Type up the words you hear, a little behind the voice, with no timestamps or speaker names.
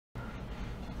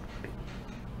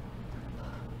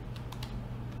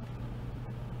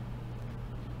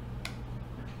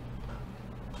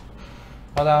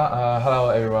Hello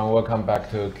everyone, welcome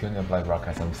back to QNAP Live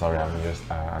Broadcast. I'm sorry,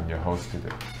 I'm your host today,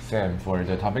 Sam, for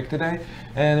the topic today.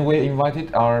 And we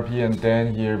invited our PM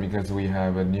Dan here because we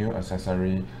have a new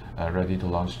accessory ready to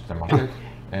launch the market.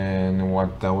 And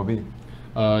what that will be?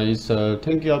 It's a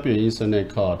 10 Gigabit Ethernet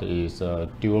card. It's a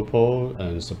dual port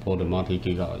and support a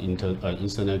multi-gig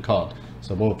Ethernet card,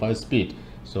 support 5 speed.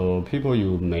 So people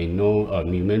you may know,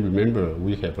 you may remember,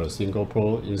 we have a single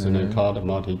port Ethernet card,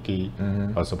 multi-gig,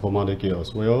 support multi-gig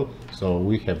as well. So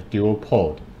we have dual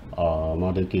port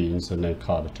multi-gig Ethernet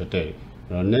card today.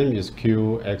 The name is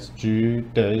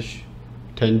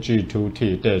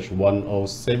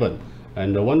QXG-10G2T-107.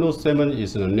 And the 107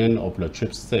 is the name of the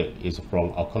chipset. It's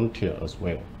from Alcatel as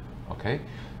well. Okay,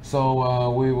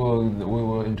 so we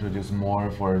will introduce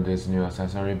more for this new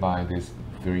accessory by these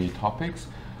 3 topics.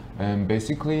 And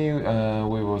basically,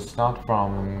 we will start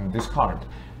from this card.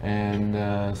 And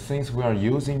since we are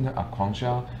using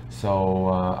Aquantia, so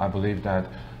I believe that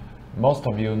most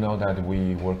of you know that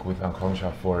we work with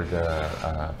Aquantia for the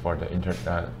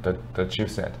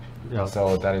chipset. Yeah.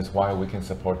 So that is why we can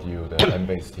support you the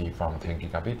NBASE-T from 10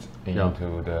 gigabits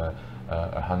into the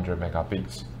 100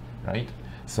 megabits, right?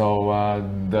 So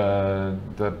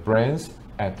the brands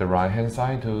at the right hand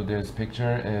side to this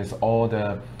picture is all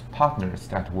the partners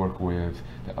that work with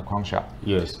the Aquantia.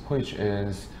 Yes. Which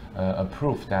is a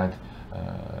proof that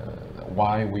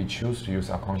why we choose to use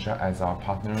Aquantia as our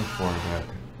partner for the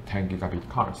 10 gigabit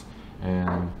cards.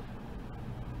 And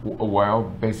well,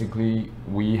 basically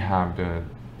we have the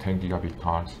 10 gigabit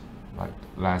cards like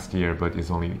last year, but it's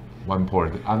only one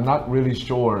port. I'm not really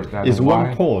sure that it's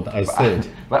one port, I said.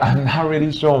 But I'm not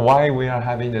really sure why we are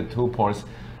having the 2 ports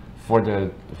for the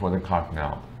card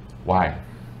now. Why?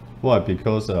 Why?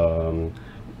 Because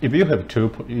if you have two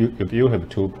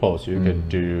ports, you can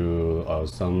do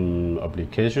some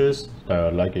applications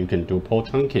like you can do port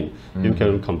trunking. You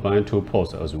can combine 2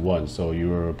 ports as one, so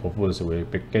your performance will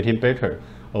be getting better.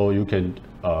 Or you can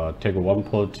take 1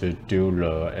 port to do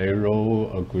the error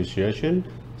aggregation,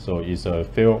 so it's a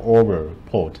failover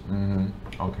port.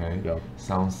 Okay. Yeah.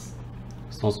 Sounds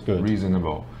good.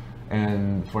 Reasonable.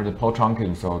 And for the port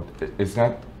trunking, so is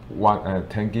that what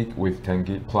 10 gig with 10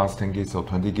 gig plus 10 gig, so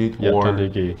 20 gig? Yeah, or 20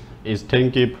 gig. It's 10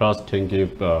 gig plus 10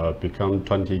 gig become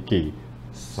 20 gig.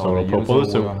 So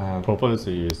performance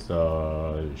is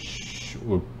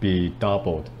would be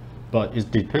doubled, but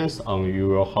it depends on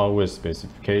your hardware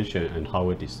specification and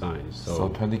hardware design. So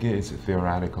 20 gig is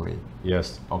theoretically.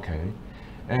 Yes. Okay.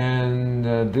 And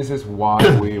this is why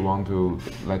we want to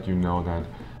let you know that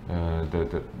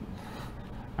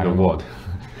I don't know what.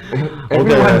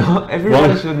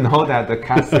 Everyone should know that the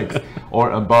Cat6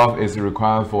 or above is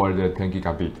required for the 10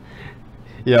 gigabit.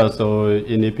 Yeah, so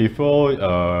in it before,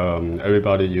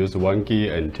 everybody used 1 gig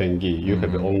and 10 gig. You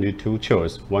have only 2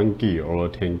 choices, 1 gig or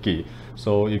 10 gig.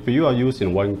 So if you are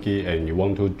using 1 gig and you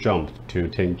want to jump to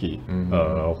 10 gig,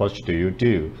 what do?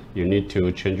 You need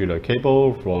to change the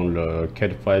cable from the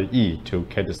Cat5e to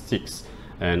Cat6.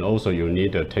 And also you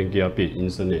need a 10 gigabit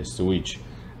Ethernet switch.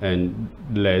 And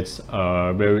that's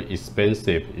very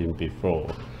expensive in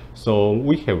before. So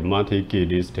we have multi-gig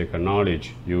this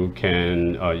technology. You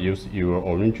can use your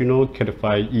original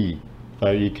Cat5e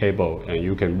cable and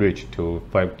you can reach to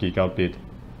 5 gigabit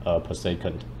per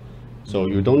second. So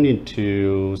you don't need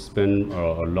to spend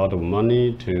a lot of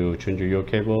money to change your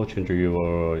cable, change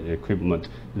your equipment,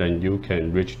 then you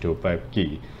can reach to 5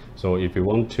 gig. So if you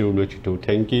want to reach to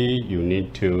 10 gig, you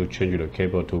need to change the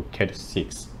cable to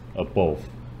Cat6 above.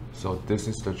 So this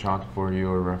is the chart for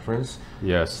your reference.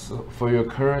 Yes. So for your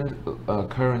current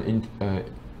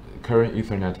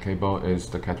Ethernet cable is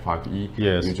the Cat5e.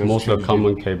 Yes, most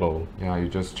common cable. Yeah, you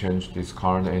just change this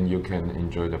card and you can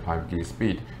enjoy the 5 gig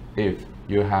speed if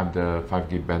you have the 5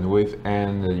 gig bandwidth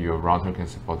and your router can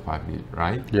support 5 gig,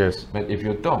 right? Yes. But if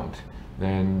you don't,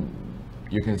 then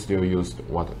you can still use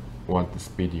what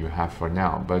speed you have for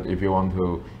now. But if you want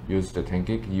to use the 10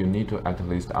 gig, you need to at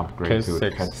least upgrade to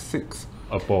Cat6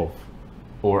 above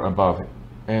or above.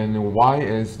 And why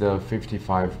is the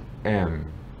 55M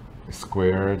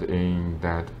squared in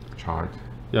that chart?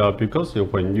 Yeah, because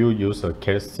when you use a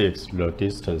Cat6, the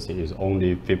distance is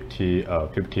only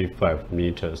 55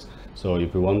 meters. So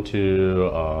if you want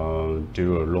to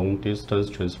do a long distance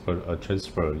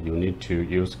transfer, you need to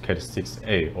use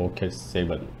Cat6A or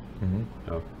Cat7.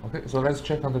 Okay, so let's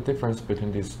check on the difference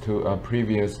between these two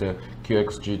previous the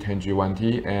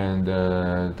QXG-10G1T and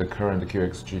the current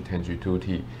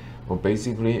QXG-10G2T. Well,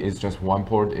 basically it's just 1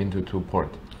 port into 2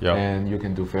 port. And you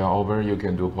can do failover, you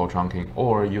can do port trunking,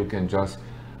 or you can just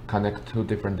connect 2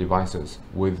 different devices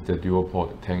with the dual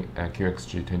port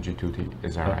QXG-10G2T.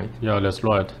 Is that right? Yeah, that's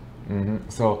right.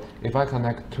 So if I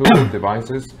connect two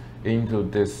devices into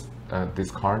this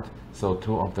card, so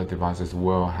two of the devices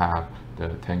will have the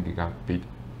 10 gigabit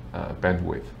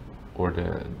bandwidth or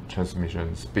the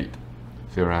transmission speed,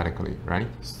 theoretically, right?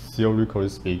 Theoretically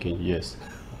speaking, yes.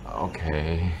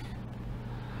 Okay.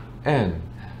 And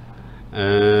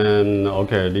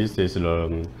okay, this is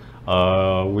the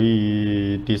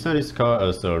we designed this card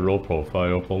as a low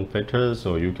profile form factor,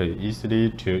 so you can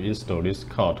easily to install this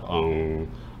card on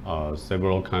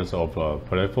several kinds of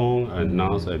platform and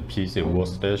NAS and PC and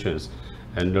workstations.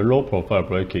 And the low profile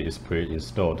bracket is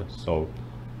pre-installed. So,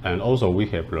 and also we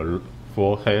have the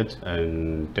full head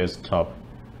and desktop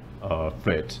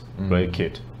flat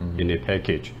bracket in a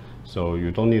package. So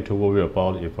you don't need to worry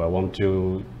about if I want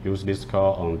to use this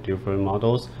card on different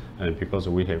models, and because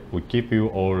we give you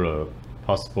all the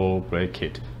possible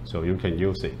bracket, so you can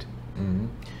use it.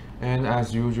 And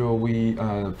as usual, we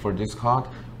for this card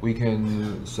we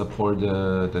can support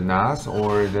the NAS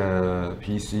or the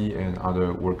PC and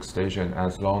other workstation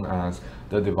as long as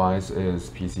the device is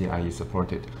PCIe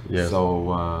supported. Yes.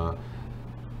 So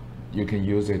you can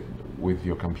use it with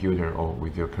your computer or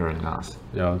with your current NAS.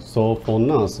 Yeah. So for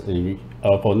NAS, you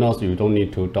don't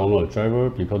need to download a driver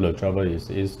because the driver is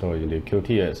installed in the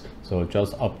QTS. So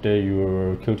just update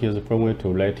your QTS firmware to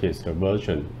latest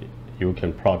version. You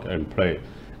can plug and play.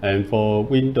 And for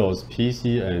Windows,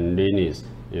 PC, and Linux,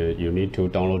 you need to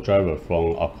download driver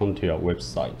from Accontia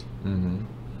website.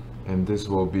 And this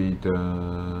will be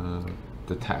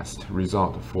the test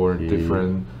result for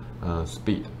different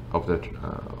speed of the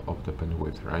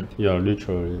bandwidth, right? Yeah,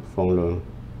 literally from the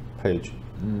page.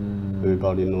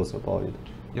 Everybody knows about it.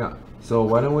 Yeah. So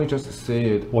why don't we just see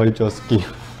it? Why just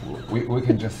give? We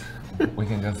can just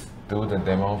do the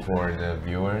demo for the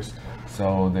viewers,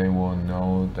 so they will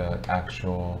know the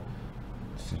actual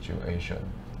situation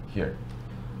here.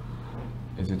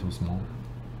 Is it too small?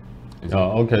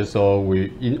 Okay, so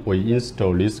we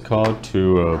install this card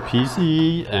to a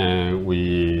PC and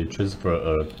we transfer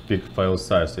a big file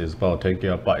size, is about 10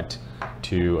 gigabyte,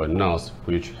 to a NAS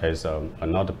which has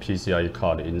another PCIe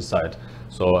card inside.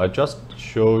 So I just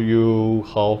show you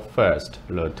how fast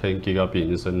the 10 gigabit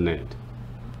Ethernet.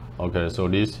 Okay, so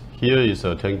this here is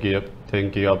a 10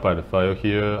 gigabyte file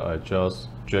here. I just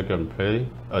drag and play,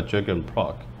 drag and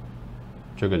plug,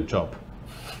 drag and drop.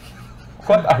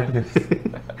 What are you?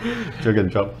 Drag and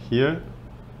drop here,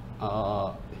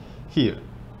 here.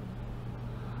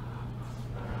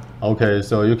 Okay,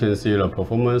 so you can see the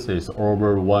performance is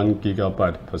over 1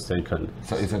 gigabyte per second.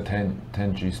 So it's a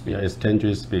 10G speed. Yeah, it's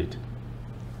 10G speed.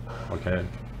 Okay.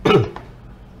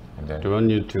 And then Do I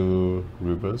need to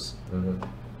reverse?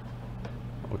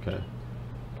 Okay.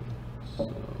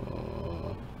 So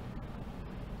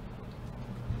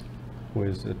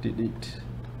where's the delete?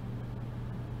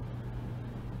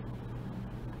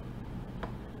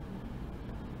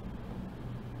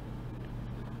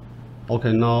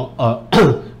 Okay, now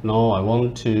now I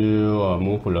want to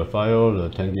move the file, the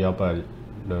 10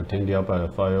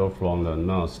 gigabyte file from the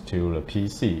NAS to the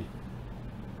PC.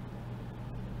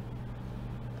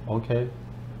 Okay.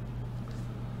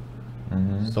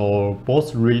 So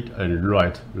both read and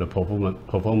write, the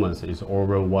performance is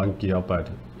over 1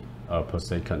 gigabyte per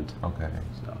second. okay.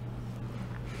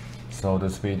 So the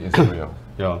speed is real.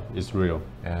 Yeah, it's real.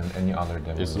 And any other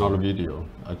demo? It's not a video.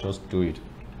 I just do it.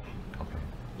 Okay.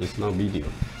 It's not video.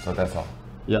 So that's all.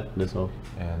 Yeah, that's all.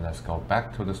 And let's go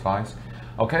back to the slides.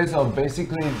 Okay, so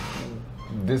basically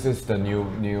this is the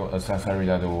new accessory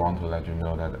that we want to let you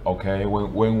know that, okay,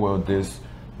 when will this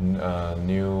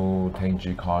new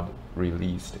 10G card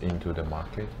released into the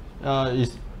market?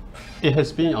 It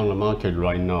has been on the market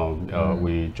right now.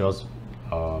 We just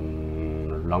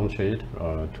launched it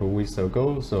 2 weeks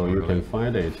ago, so you can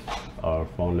find it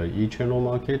from the e-channel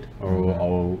market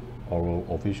or our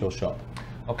official shop.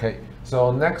 Okay,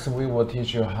 so next we will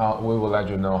teach you we will let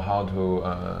you know how to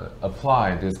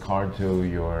apply this card to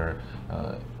your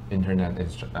internet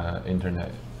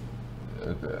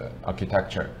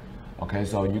architecture. Okay,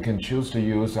 so you can choose to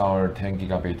use our 10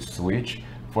 gigabit switch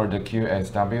for the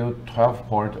QSW 12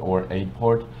 port or 8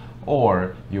 port,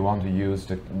 or you want to use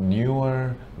the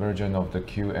newer version of the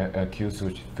Q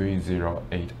switch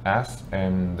 308S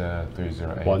and the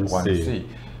 308-1C.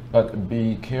 But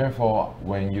be careful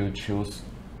when you choose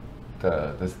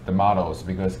the models,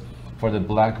 because for the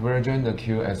black version, the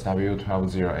QSW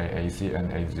 1208AC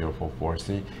and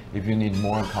 8044C, if you need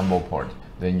more combo port,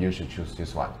 then you should choose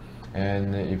this one.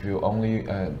 And if you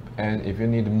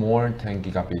need more 10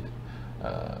 gigabit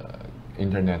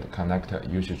internet connector,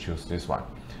 you should choose this one.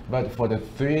 But for the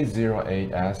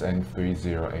 308S and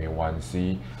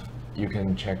 308-1C, you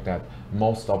can check that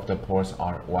most of the ports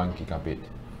are 1 gigabit.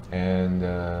 And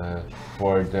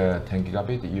for the 10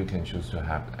 gigabit, you can choose to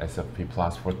have SFP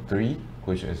Plus for 3,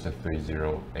 which is the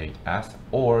 308S,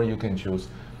 or you can choose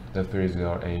the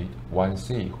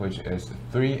 308-1C, which is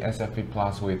 3 SFP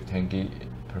Plus with 10 gig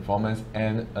performance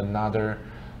and another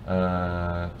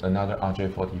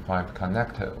RJ45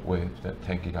 connector with the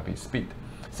 10 gigabit speed.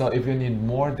 So if you need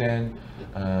more than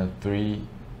 3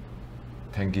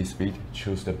 10 gig speed,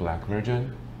 choose the black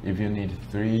version. If you need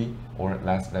 3 or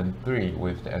less than 3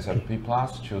 with the SFP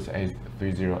Plus, choose a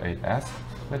 308S.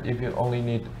 But if you only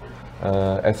need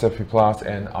SFP Plus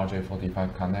and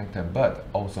RJ45 connector, but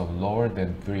also lower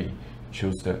than 3,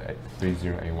 choose the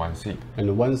 308-1C. And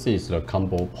 1C is the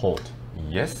combo port.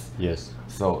 Yes. Yes.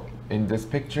 So in this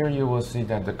picture, you will see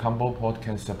that the combo port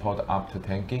can support up to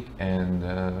 10 gig and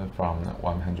from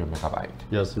 100 megabyte.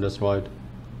 Yes, that's right.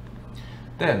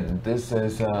 Then this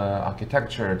is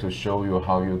architecture to show you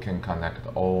how you can connect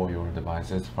all your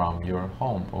devices from your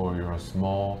home or your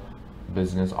small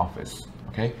business office.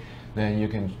 Okay, then you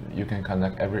can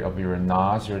connect every of your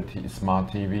NAS, your smart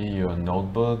TV, your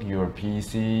notebook, your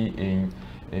PC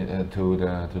to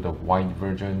the white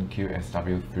version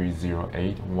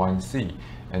QXG-10G2T-107,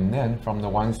 and then from the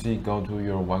 1C go to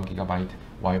your 1 gigabyte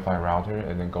Wi-Fi router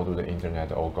and then go to the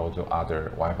internet or go to other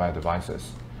Wi-Fi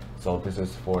devices. So this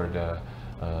is for the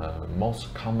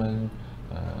most common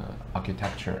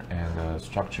architecture and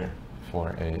structure for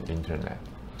an internet.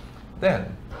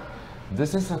 Then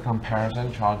this is a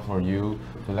comparison chart for you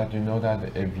to let you know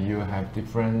that if you have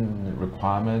different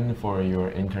requirement for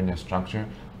your internet structure,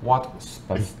 what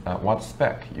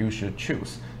spec you should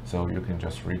choose. So you can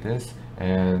just read this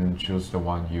and choose the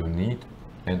one you need.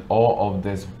 And all of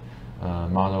these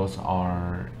models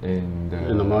are in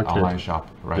the online shop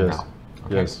right now.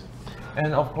 Okay? Yes.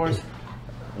 And of course,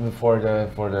 for the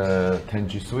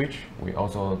 10G switch, we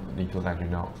also need to let you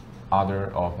know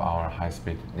other of our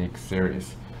high-speed NIC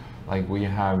series. Like we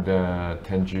have the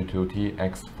 10G2T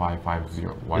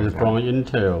X550. It's from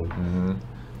Intel.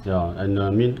 Yeah, and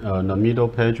the middle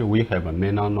page we have a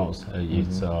MENA nodes.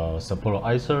 It's support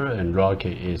ISR and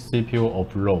Rocket is CPU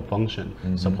offload function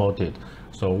supported.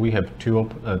 So we have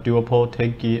dual port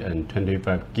 10 gig and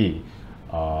 25 gig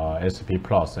SFP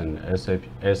Plus and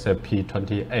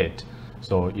SFP28.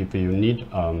 So if you need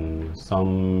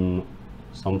some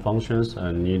functions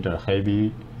and need a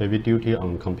heavy duty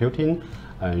on computing,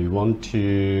 and you want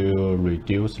to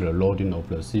reduce the loading of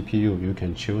the CPU, you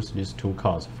can choose these two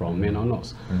cards from MENA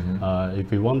nodes.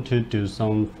 If you want to do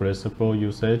some flexible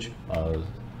usage,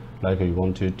 like you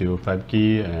want to do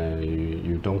 5G and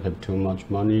you don't have too much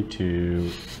money to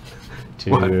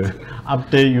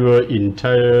update your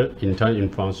entire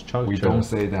infrastructure. We don't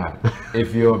say that.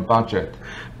 If your budget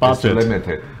is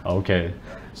limited. Okay,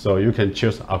 so you can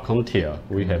choose Acontia.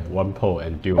 We have one port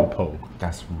and dual port.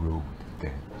 That's rude.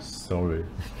 Sorry.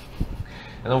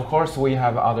 And of course, we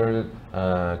have other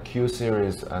Q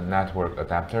series network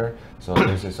adapter. So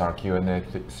this is our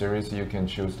QNAP series. You can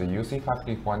choose the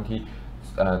UC520.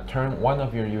 Turn one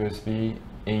of your USB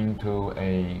into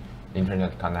a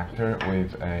internet connector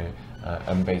with a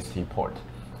NBASE-T port,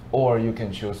 or you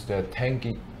can choose the 10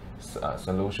 gig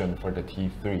solution for the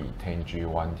T3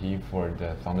 10G1T for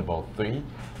the Thunderbolt 3,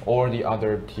 or the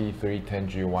other T3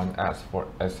 10G1S for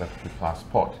SFP Plus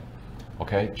port.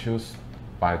 Okay, choose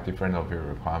by different of your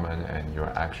requirement and your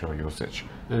actual usage.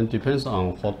 And depends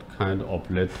on what kind of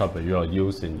laptop you are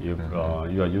using. If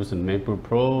you are using MacBook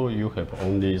Pro, you have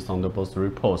only Thunderbolt 3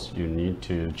 ports, you need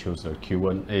to choose a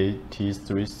QNAP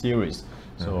T3 series.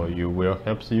 So it will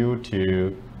help you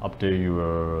to update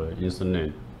your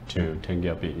Ethernet to 10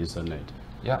 Gigabit Ethernet.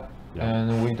 Yeah.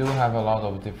 And we do have a lot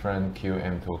of different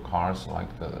QM2 cards, like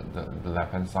the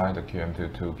left hand side, the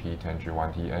QM2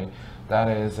 2P10G1TA. That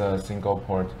is a single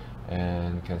port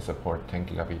and can support 10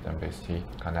 gigabit NBASE-T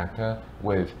connector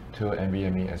with 2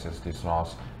 NVMe SSD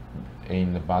slots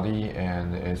in the body,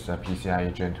 and it's a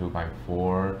PCIe Gen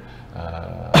 2x4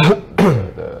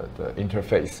 the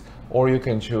interface. Or you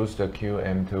can choose the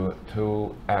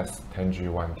QM2S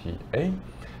 10G1TA.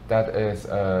 That is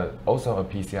also a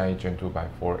PCIe Gen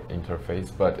 2x4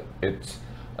 interface, but it's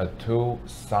a 2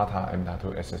 SATA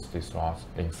M.2 SSD slots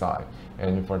inside.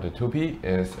 And for the 2P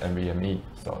is NVMe,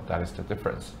 so that is the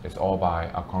difference. It's all by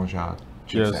Acontia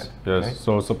chipset. Yes, yes. Okay?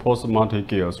 So supports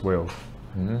multi-gig as well.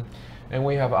 And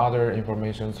we have other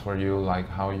informations for you, like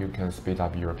how you can speed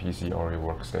up your PC or your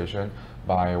workstation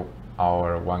by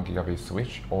our 1 gigabit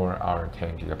switch or our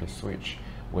 10 gigabit switch,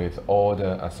 with all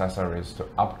the accessories to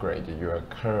upgrade your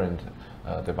current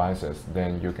devices.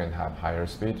 Then you can have higher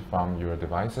speed from your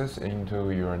devices into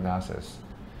your NASes.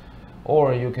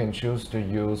 or you can choose to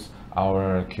use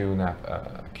our QNAP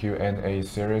QNA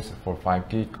series for 5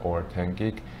 gig or 10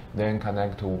 gig, then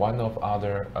connect to one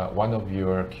of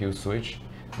your Q switch,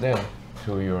 then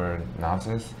to your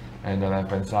NASes, and the left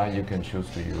hand side you can choose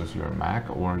to use your Mac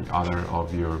or other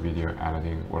of your video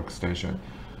editing workstation.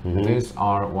 These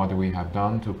are what we have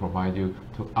done to provide you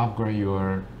to upgrade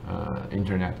your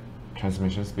internet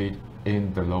transmission speed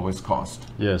in the lowest cost.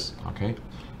 Yes. Okay.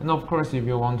 And of course, if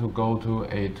you want to go to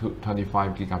a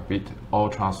 25 gigabit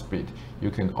ultra speed,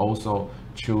 you can also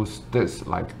choose this,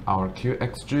 like our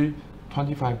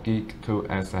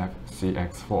QXG-10G2T-107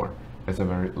 CX4. It's a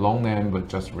very long name, but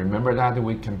just remember that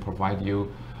we can provide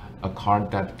you a card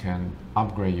that can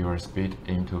upgrade your speed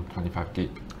into 25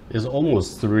 gig. It's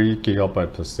almost 3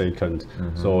 gigabytes per second.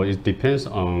 So it depends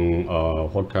on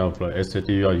what kind of SSD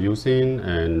you are using,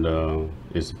 and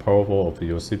it's powerful of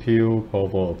your CPU,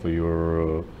 powerful of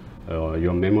your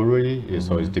memory.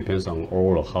 So it depends on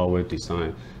all the hardware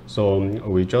design. So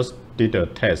we just did a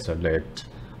test that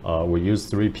we use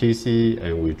 3 PC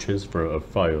and we transfer a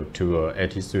file to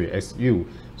 83XU.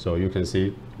 So you can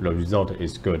see the result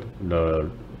is good. The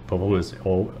performance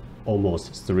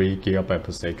almost 3 gigabytes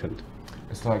per second.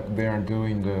 It's like they are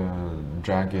doing the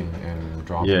dragging and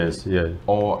dropping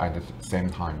all at the same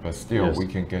time, but still we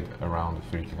can get around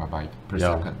 3 gigabytes per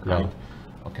second, right?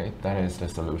 Okay, that is the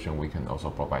solution we can also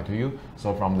provide to you.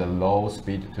 So from the low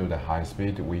speed to the high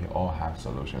speed, we all have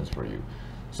solutions for you.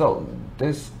 So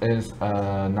this is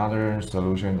another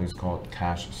solution, is called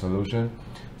cache solution.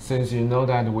 Since you know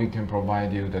that we can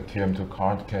provide you the QM2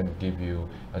 card, can give you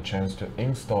a chance to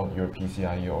install your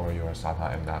PCIe or your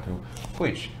SATA M.2,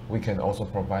 which we can also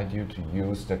provide you to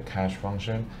use the cache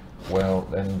function. Well,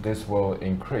 then this will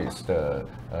increase the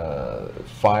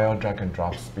file drag and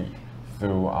drop speed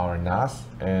through our NAS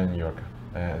and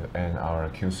our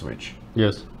Q switch.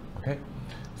 Yes. Okay.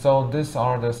 So these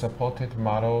are the supported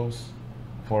models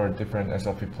for different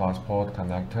SLP Plus port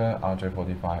connector,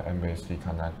 RJ45 NBASE-T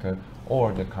connector,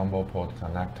 or the combo port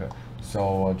connector.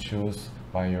 So choose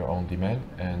by your own demand,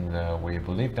 and we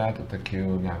believe that the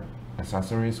QNAP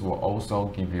accessories will also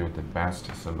give you the best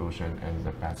solution and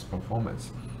the best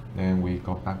performance. Then we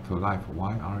go back to life.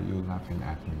 Why are you laughing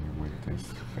at me with this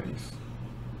face?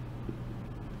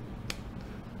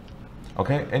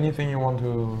 Okay, anything you want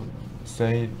to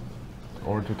say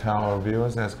or to tell our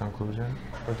viewers as conclusion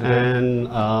for today? And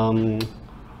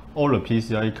all the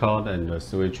PCIe card and the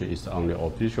switch is on the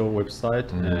official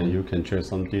website, and you can check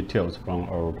some details from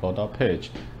our product page.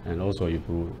 And also, if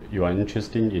you are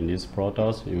interested in these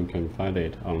products, you can find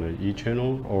it on the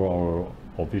e-channel or our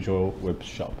official web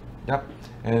shop. Yep,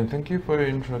 and thank you for your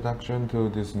introduction to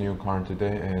this new card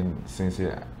today. And since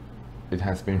it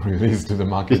has been released to the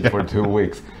market for 2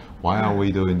 weeks, why are we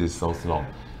doing this so slow?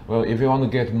 Well, if you want to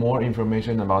get more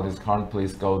information about this card,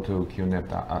 please go to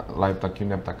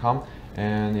live.qnap.com.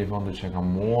 And if you want to check out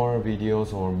more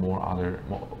videos or more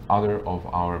other of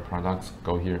our products,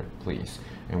 go here, please.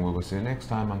 And we will see you next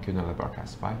time on QNAP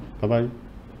Broadcast. Bye. Bye-bye.